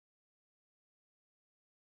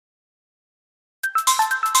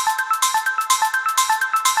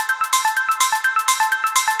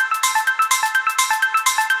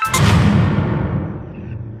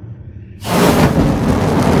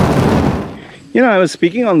I was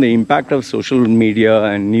speaking on the impact of social media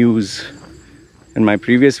and news in my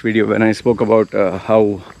previous video when I spoke about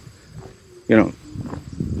how,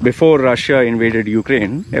 before Russia invaded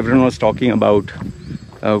Ukraine, everyone was talking about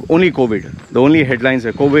only COVID. The only headlines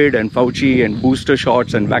were COVID and Fauci and booster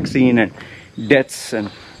shots and vaccine and deaths and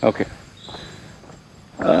okay.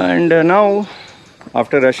 And now,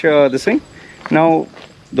 after Russia, this thing, now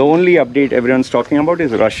the only update everyone's talking about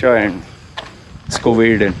is Russia and it's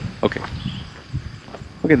COVID and okay.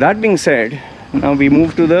 Okay, that being said, now we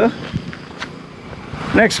move to the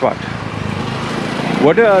next part.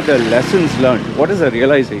 What are the lessons learned? What is the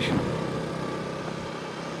realization?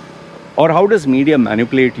 Or how does media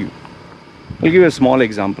manipulate you? I'll give you a small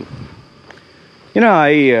example.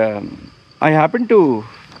 I happen to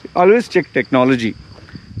always check technology,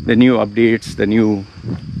 the new updates, the new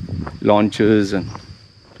launches, and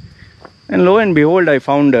lo and behold, I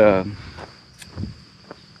found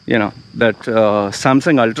that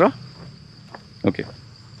Samsung Ultra. Okay,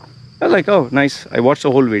 I was like, oh nice. I watched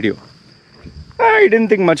the whole video. I didn't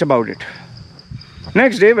think much about it.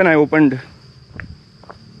 Next day when I opened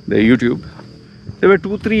the YouTube, there were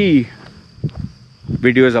 2-3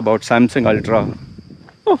 videos about Samsung Ultra.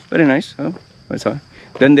 Oh, very nice. I saw.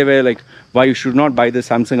 Then they were like, why you should not buy the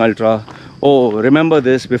Samsung Ultra. Oh, remember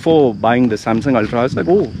this before buying the Samsung Ultra. I was like,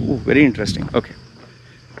 oh, very interesting. Okay.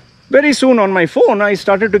 Very soon on my phone, I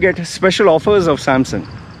started to get special offers of Samsung.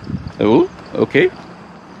 Oh, okay.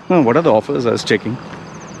 What are the offers? I was checking.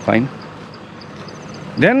 Fine.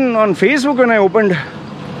 Then on Facebook, when I opened,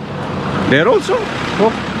 there also,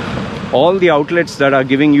 all the outlets that are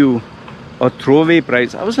giving you a throwaway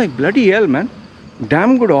price. I was like, bloody hell, man.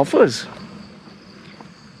 Damn good offers.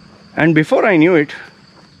 And before I knew it,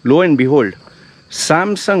 lo and behold,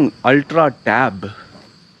 Samsung Ultra Tab.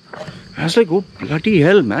 I was like, oh bloody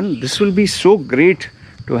hell, man, this will be so great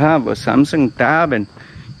to have a Samsung Tab, and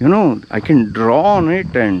I can draw on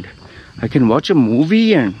it and I can watch a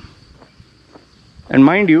movie and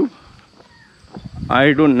mind you,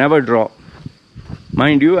 I don't never draw.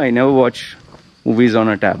 Mind you, I never watch movies on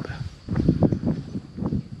a tab.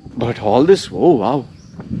 But all this, oh wow,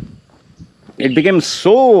 it became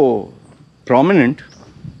so prominent.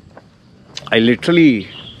 I literally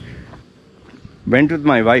went with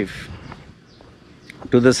my wife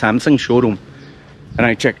to the Samsung showroom and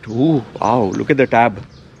I checked. Oh wow, look at the tab.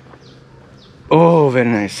 Oh, very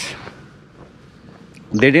nice.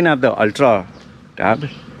 They didn't have the Ultra tab,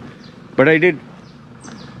 but I did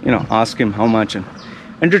ask him how much, and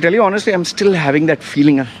to tell you honestly, I'm still having that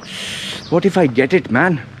feeling of, what if I get it,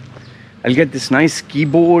 man? I'll get this nice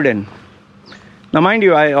keyboard. And now mind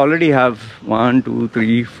you, I already have 1, 2,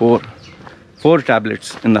 3, 4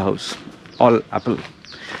 tablets in the house, all Apple.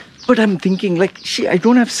 But I'm thinking like, I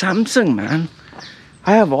don't have Samsung, man.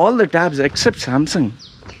 I have all the tabs except Samsung.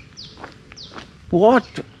 What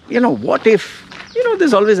if,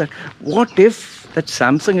 there's always that, what if that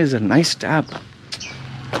Samsung is a nice tab?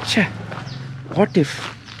 What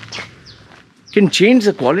if? Can change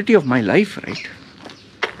the quality of my life, right?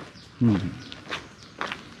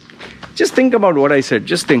 Just think about what I said.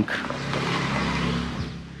 Just think.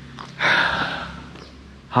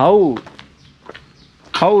 How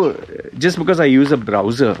just because I use a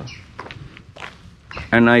browser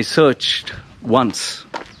and I searched once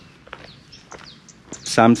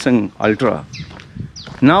Samsung Ultra,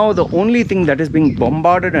 now the only thing that is being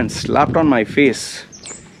bombarded and slapped on my face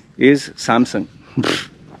is Samsung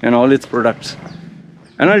and all its products.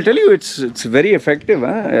 And I'll tell you, it's very effective.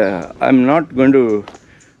 I'm not going to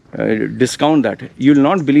discount that. You'll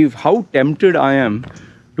not believe how tempted I am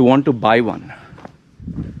to want to buy one.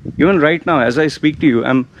 Even right now, as I speak to you,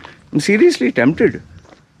 I'm seriously tempted.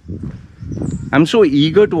 I'm so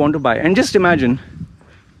eager to want to buy. And just imagine,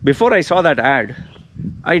 before I saw that ad,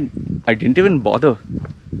 I didn't even bother.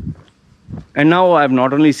 And now I've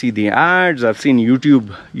not only seen the ads, I've seen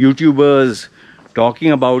YouTubers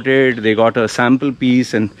talking about it. They got a sample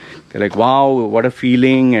piece and they're like, wow, what a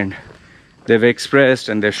feeling. And they've expressed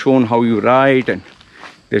and they've shown how you write and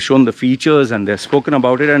they've shown the features and they've spoken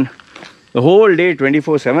about it. And the whole day,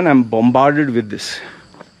 24/7, I'm bombarded with this.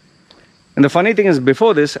 And the funny thing is,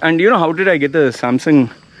 before this, and how did I get the Samsung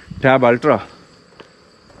Tab Ultra?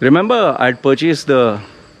 Remember, I'd purchased the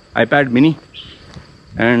iPad mini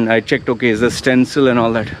and I checked, okay, is the stencil and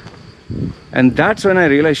all that. And that's when I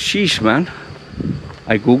realized, sheesh, man.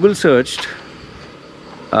 I Google searched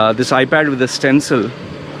this iPad with the stencil.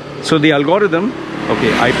 So the algorithm,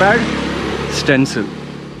 okay, iPad, stencil.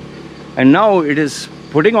 And now it is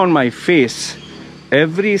putting on my face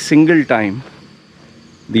every single time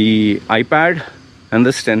the iPad and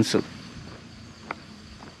the stencil.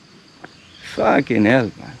 Fucking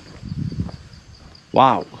hell, man.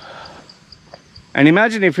 Wow. And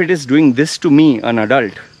imagine if it is doing this to me, an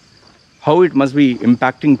adult, how it must be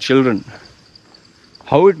impacting children,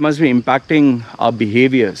 how it must be impacting our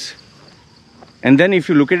behaviors. And then if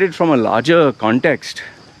you look at it from a larger context,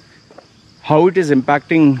 how it is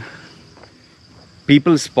impacting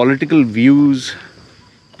people's political views,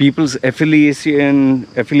 people's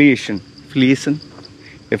affiliation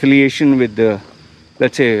with the,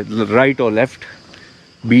 let's say, right or left,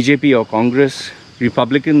 BJP or Congress,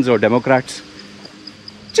 Republicans or Democrats.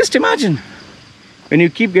 Just imagine, when you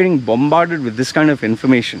keep getting bombarded with this kind of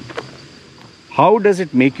information, how does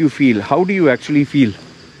it make you feel? How do you actually feel?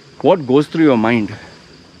 What goes through your mind?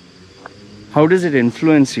 How does it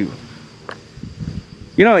influence you?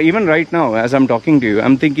 You know, even right now, as I'm talking to you,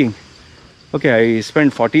 I'm thinking, okay, I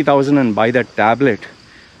spend 40,000 and buy that tablet.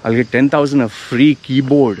 I'll get 10,000 a free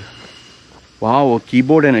keyboard. Wow, a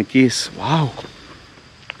keyboard and a case. Wow.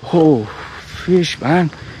 Oh, fish,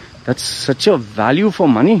 man. That's such a value for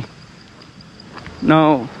money.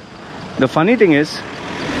 Now, the funny thing is,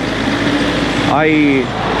 I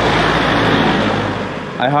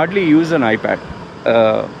hardly use an iPad.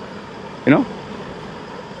 You know,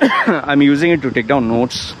 I'm using it to take down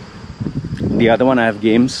notes. The other one I have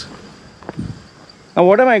games. Now,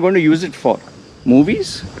 what am I going to use it for?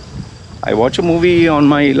 Movies? I watch a movie on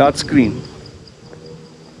my large screen.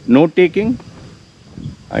 Note taking?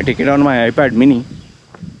 I take it on my iPad mini.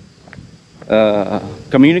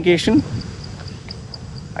 Communication?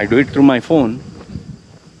 I do it through my phone.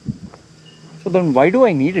 So then why do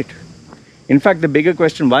I need it? In fact, the bigger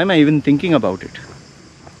question, why am I even thinking about it?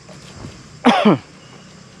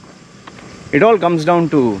 It all comes down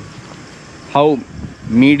to how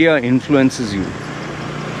media influences you.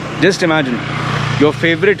 Just imagine your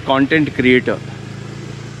favorite content creator,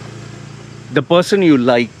 the person you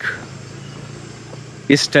like,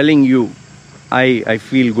 is telling you, I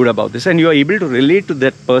feel good about this, and you are able to relate to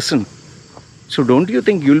that person. So don't you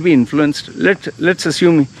think you'll be influenced? Let's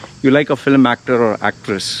assume you like a film actor or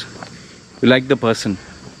actress. You like the person,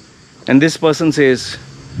 and this person says,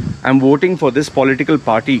 I'm voting for this political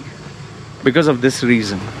party because of this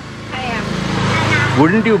reason.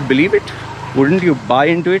 Wouldn't you believe it? Wouldn't you buy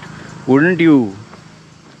into it? Wouldn't you,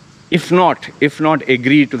 if not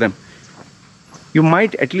agree to them, you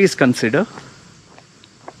might at least consider?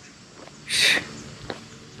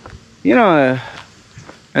 You know,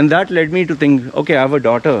 and that led me to think, okay, I have a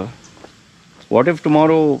daughter. What if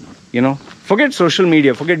tomorrow, you know, forget social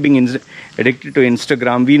media, forget being addicted to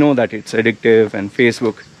Instagram. We know that it's addictive, and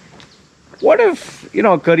Facebook. What if, you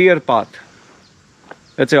know, a career path?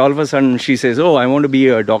 Let's say all of a sudden she says, oh, I want to be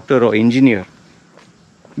a doctor or engineer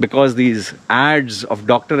because these ads of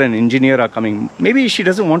doctor and engineer are coming. Maybe she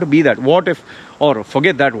doesn't want to be that. What if, or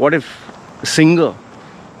forget that, what if singer?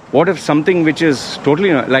 What if something which is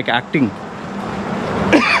totally like acting?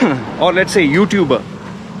 Or let's say YouTuber.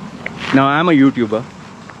 Now I'm a YouTuber.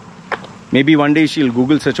 Maybe one day she'll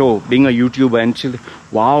Google search, oh, being a YouTuber, and she'll,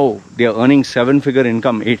 wow, they're earning 7-figure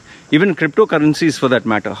income. Even cryptocurrencies for that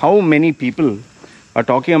matter. How many people are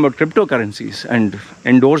talking about cryptocurrencies and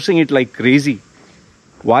endorsing it like crazy?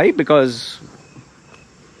 Why? Because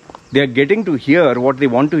they're getting to hear what they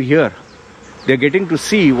want to hear. They're getting to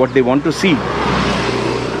see what they want to see.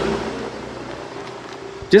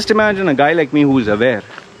 Just imagine a guy like me who's aware.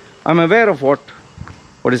 I'm aware of what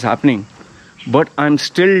is happening, but I'm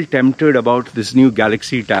still tempted about this new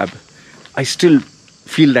Galaxy Tab. I still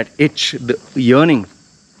feel that itch, the yearning.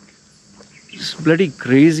 It's bloody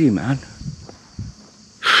crazy, man.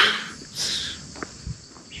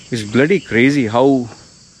 It's bloody crazy how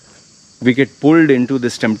we get pulled into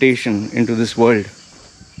this temptation, into this world.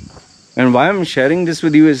 And why I'm sharing this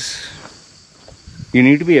with you is, you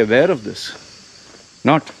need to be aware of this.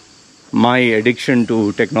 Not my addiction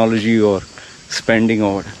to technology or spending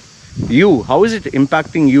or you. How is it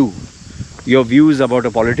impacting you? Your views about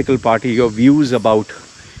a political party, your views about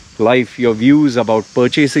life, your views about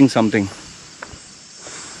purchasing something.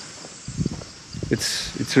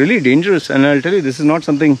 It's really dangerous, and I'll tell you, this is not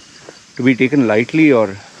something to be taken lightly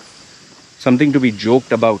or something to be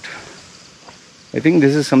joked about. I think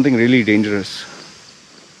this is something really dangerous.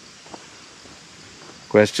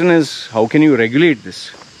 Question is, how can you regulate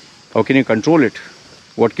this? How can you control it?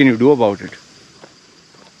 What can you do about it?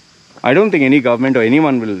 I don't think any government or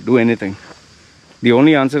anyone will do anything. The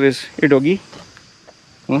only answer is, hey doggy,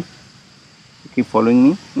 you keep following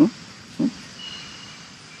me?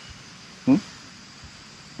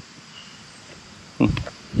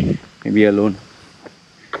 Maybe alone.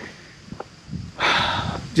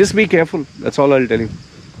 Just be careful. That's all I'll tell you.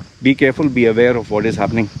 Be careful, be aware of what is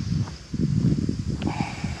happening.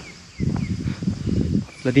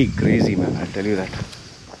 Bloody crazy, man, I'll tell you that.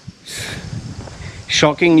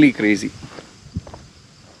 Shockingly crazy.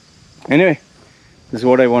 Anyway, this is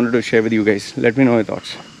what I wanted to share with you guys. Let me know your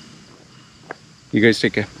thoughts. You guys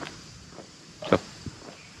take care.